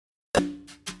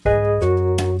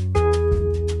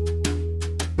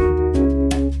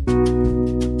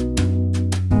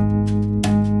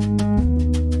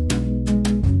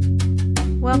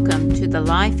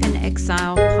Life in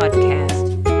Exile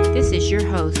podcast. This is your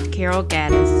host, Carol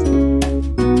Gaddis.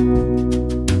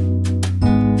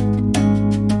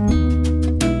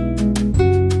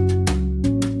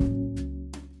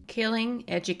 Killing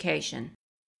Education.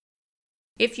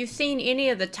 If you've seen any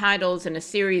of the titles in a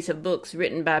series of books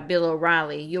written by Bill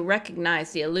O'Reilly, you'll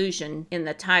recognize the allusion in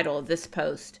the title of this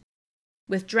post.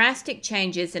 With drastic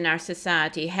changes in our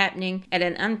society happening at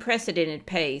an unprecedented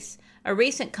pace, a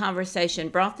recent conversation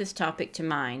brought this topic to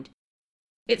mind.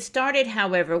 It started,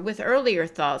 however, with earlier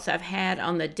thoughts I've had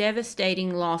on the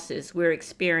devastating losses we're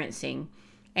experiencing,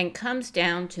 and comes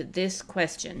down to this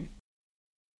question: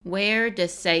 where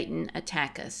does Satan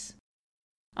attack us?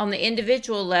 On the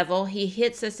individual level, he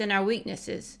hits us in our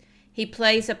weaknesses. He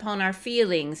plays upon our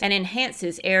feelings and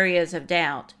enhances areas of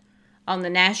doubt. On the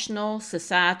national,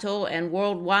 societal, and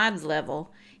worldwide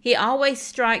level, he always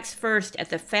strikes first at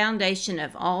the foundation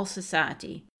of all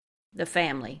society, the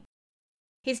family.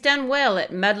 He's done well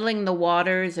at muddling the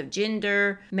waters of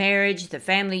gender, marriage, the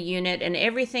family unit, and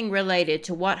everything related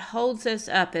to what holds us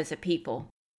up as a people.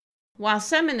 While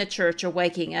some in the church are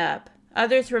waking up,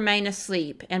 others remain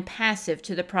asleep and passive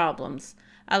to the problems,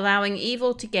 allowing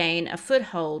evil to gain a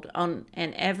foothold on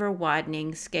an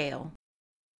ever-widening scale.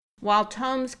 While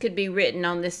tomes could be written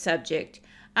on this subject,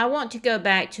 I want to go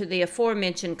back to the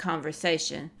aforementioned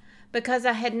conversation because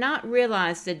I had not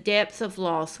realized the depth of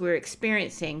loss we're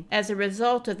experiencing as a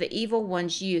result of the evil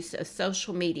one's use of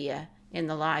social media in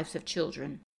the lives of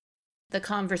children. The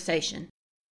conversation.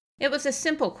 It was a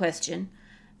simple question.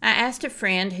 I asked a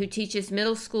friend who teaches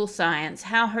middle school science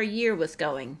how her year was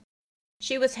going.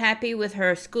 She was happy with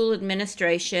her school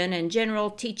administration and general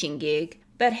teaching gig,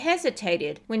 but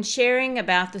hesitated when sharing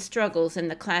about the struggles in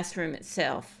the classroom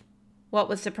itself. What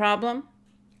was the problem?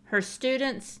 Her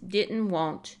students didn't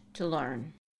want to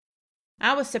learn.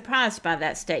 I was surprised by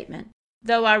that statement.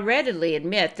 Though I readily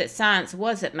admit that science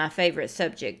wasn't my favorite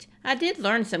subject, I did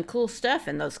learn some cool stuff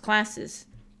in those classes.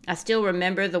 I still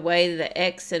remember the way the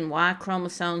X and Y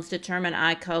chromosomes determine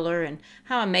eye color and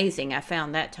how amazing I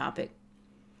found that topic.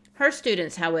 Her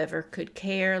students, however, could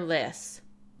care less.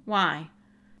 Why?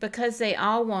 Because they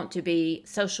all want to be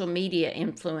social media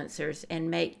influencers and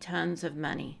make tons of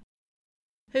money.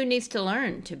 Who needs to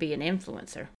learn to be an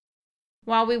influencer?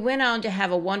 While we went on to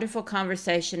have a wonderful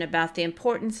conversation about the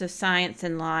importance of science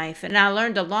in life, and I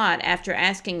learned a lot after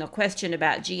asking a question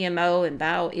about GMO and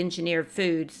bioengineered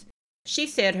foods, she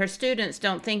said her students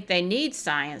don't think they need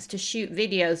science to shoot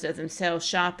videos of themselves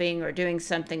shopping or doing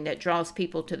something that draws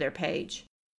people to their page.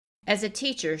 As a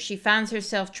teacher, she finds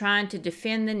herself trying to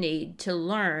defend the need to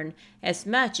learn as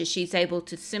much as she's able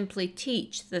to simply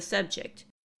teach the subject.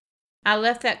 I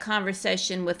left that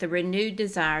conversation with a renewed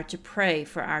desire to pray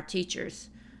for our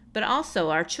teachers, but also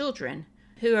our children,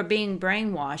 who are being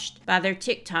brainwashed by their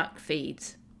TikTok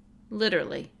feeds.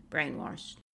 Literally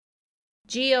brainwashed.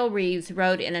 G.L. Reeves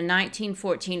wrote in a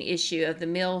 1914 issue of the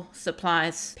Mill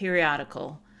Supplies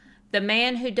periodical, "The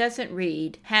man who doesn't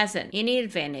read hasn't any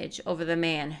advantage over the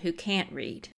man who can't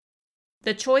read."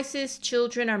 The choices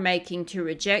children are making to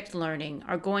reject learning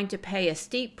are going to pay a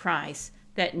steep price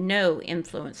that no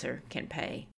influencer can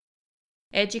pay.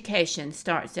 Education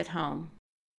starts at home.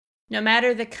 No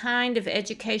matter the kind of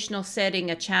educational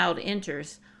setting a child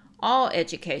enters, all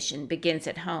education begins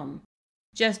at home.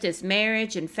 Just as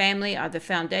marriage and family are the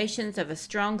foundations of a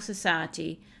strong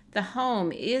society, the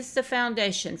home is the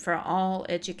foundation for all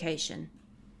education.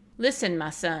 Listen, my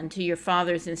son, to your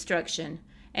father's instruction,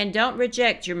 and don't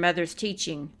reject your mother's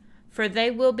teaching, for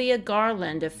they will be a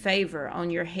garland of favor on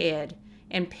your head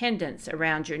and pendants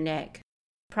around your neck.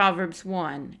 Proverbs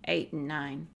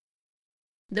 1:8-9.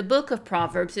 The book of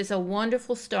Proverbs is a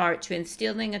wonderful start to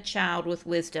instilling a child with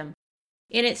wisdom.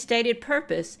 In its stated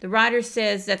purpose, the writer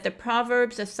says that the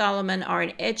Proverbs of Solomon are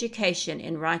an education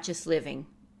in righteous living.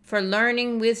 For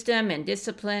learning wisdom and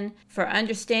discipline, for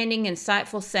understanding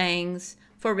insightful sayings,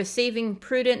 for receiving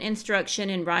prudent instruction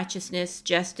in righteousness,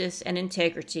 justice, and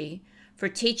integrity, for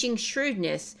teaching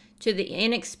shrewdness to the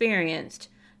inexperienced,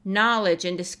 knowledge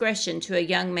and discretion to a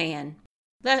young man.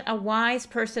 Let a wise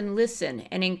person listen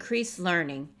and increase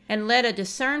learning, and let a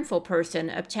discernful person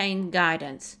obtain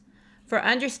guidance. For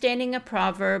understanding a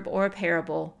proverb or a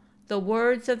parable, the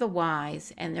words of the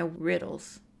wise and their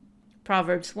riddles.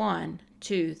 Proverbs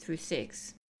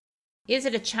 1:2-6. Is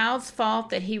it a child's fault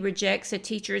that he rejects a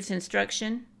teacher's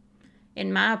instruction?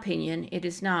 In my opinion, it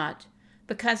is not,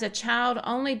 because a child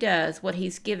only does what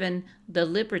he's given the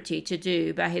liberty to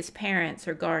do by his parents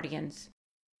or guardians.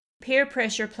 Peer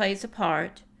pressure plays a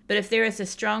part, but if there is a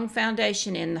strong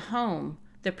foundation in the home,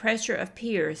 the pressure of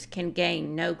peers can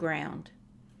gain no ground.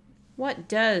 What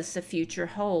does the future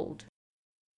hold?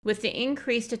 With the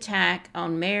increased attack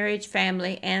on marriage,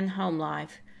 family, and home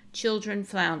life, children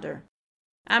flounder.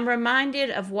 I'm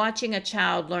reminded of watching a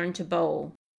child learn to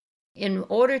bowl. In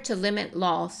order to limit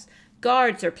loss,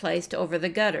 guards are placed over the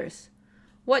gutters.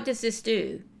 What does this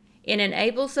do? It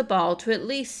enables the ball to at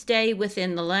least stay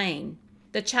within the lane.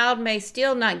 The child may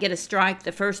still not get a strike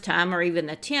the first time or even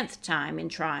the 10th time in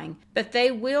trying, but they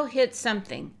will hit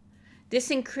something. This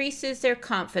increases their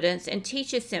confidence and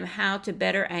teaches them how to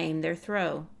better aim their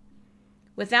throw.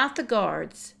 Without the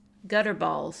guards, gutter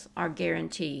balls are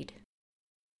guaranteed.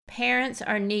 Parents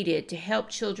are needed to help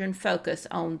children focus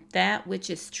on that which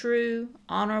is true,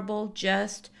 honorable,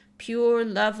 just, pure,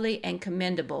 lovely, and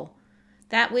commendable,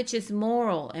 that which is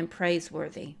moral and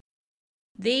praiseworthy.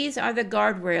 These are the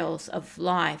guardrails of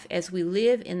life as we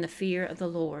live in the fear of the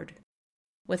Lord.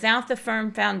 Without the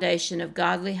firm foundation of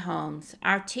godly homes,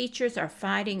 our teachers are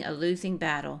fighting a losing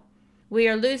battle. We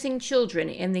are losing children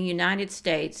in the United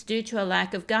States due to a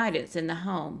lack of guidance in the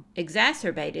home,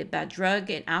 exacerbated by drug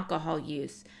and alcohol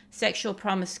use, sexual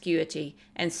promiscuity,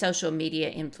 and social media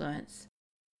influence.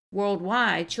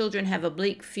 Worldwide, children have a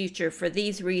bleak future for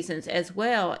these reasons, as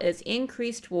well as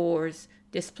increased wars,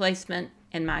 displacement,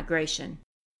 and migration.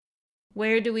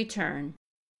 Where do we turn?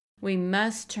 We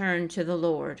must turn to the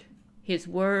Lord, His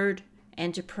Word,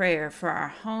 and to prayer for our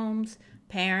homes,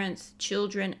 parents,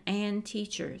 children, and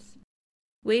teachers.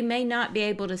 We may not be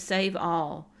able to save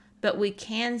all, but we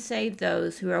can save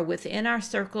those who are within our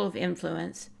circle of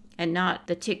influence and not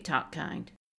the TikTok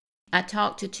kind. I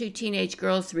talked to 2 teenage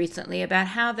girls recently about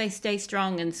how they stay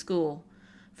strong in school.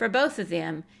 For both of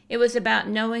them, it was about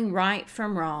knowing right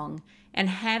from wrong and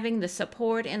having the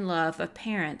support and love of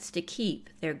parents to keep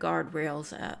their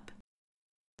guardrails up.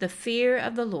 The fear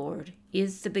of the Lord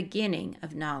is the beginning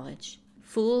of knowledge.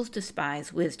 Fools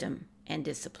despise wisdom and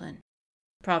discipline.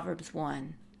 Proverbs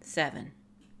 1:7.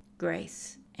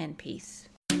 Grace and peace.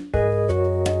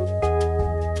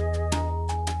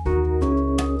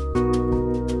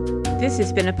 This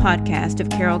has been a podcast of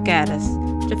Carol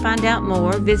Gaddis. To find out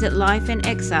more, visit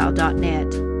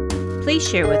lifeinexile.net. Please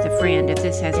share with a friend if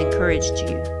this has encouraged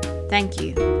you. Thank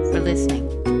you for listening.